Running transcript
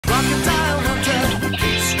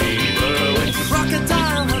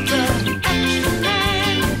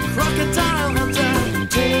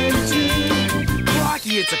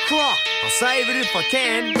it's a croc. I'll save it if I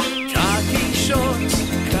can. Khaki shorts,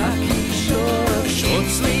 short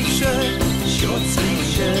sleeve shirt,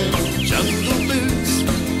 jungle boots,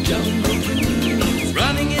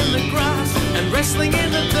 running in the grass and wrestling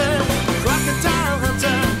in the dirt. Crocodile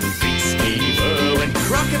hunter, big Steve-O and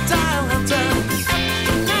crocodile hunter,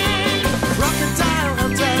 crocodile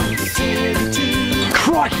hunter, Teddy.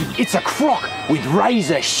 Crikey, it's a croc with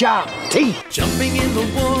razor sharp teeth. Jumping in the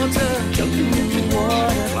water,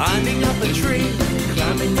 climbing up a tree,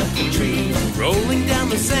 rolling down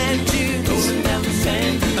the sand dunes,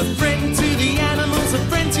 a friend to the animals, a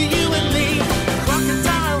friend to you and me.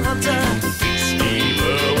 Crocodile hunter, big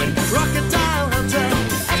Steve-O and crocodile hunter,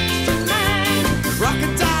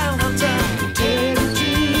 crocodile hunter,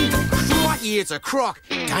 Teddy. Crikey, it's a croc.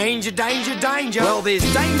 Danger, danger, danger. Well, there's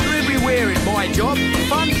danger everywhere in my job.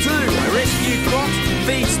 Fun too. I rescue crocs,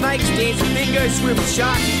 feed snakes, dance with bingo, swim with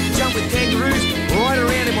sharks, jump with kangaroos, ride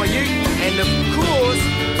around in my ute, and of course,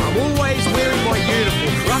 I'm always wearing my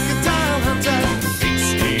uniform. Crocodile hunter, big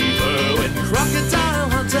Steve-O and crocodile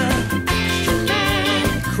hunter,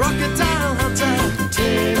 crocodile hunter,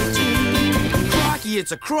 Teddy. Crikey,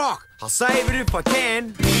 it's a croc. I'll save it if I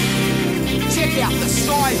can. Check out the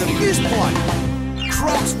size of this one.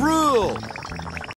 Crocs rule.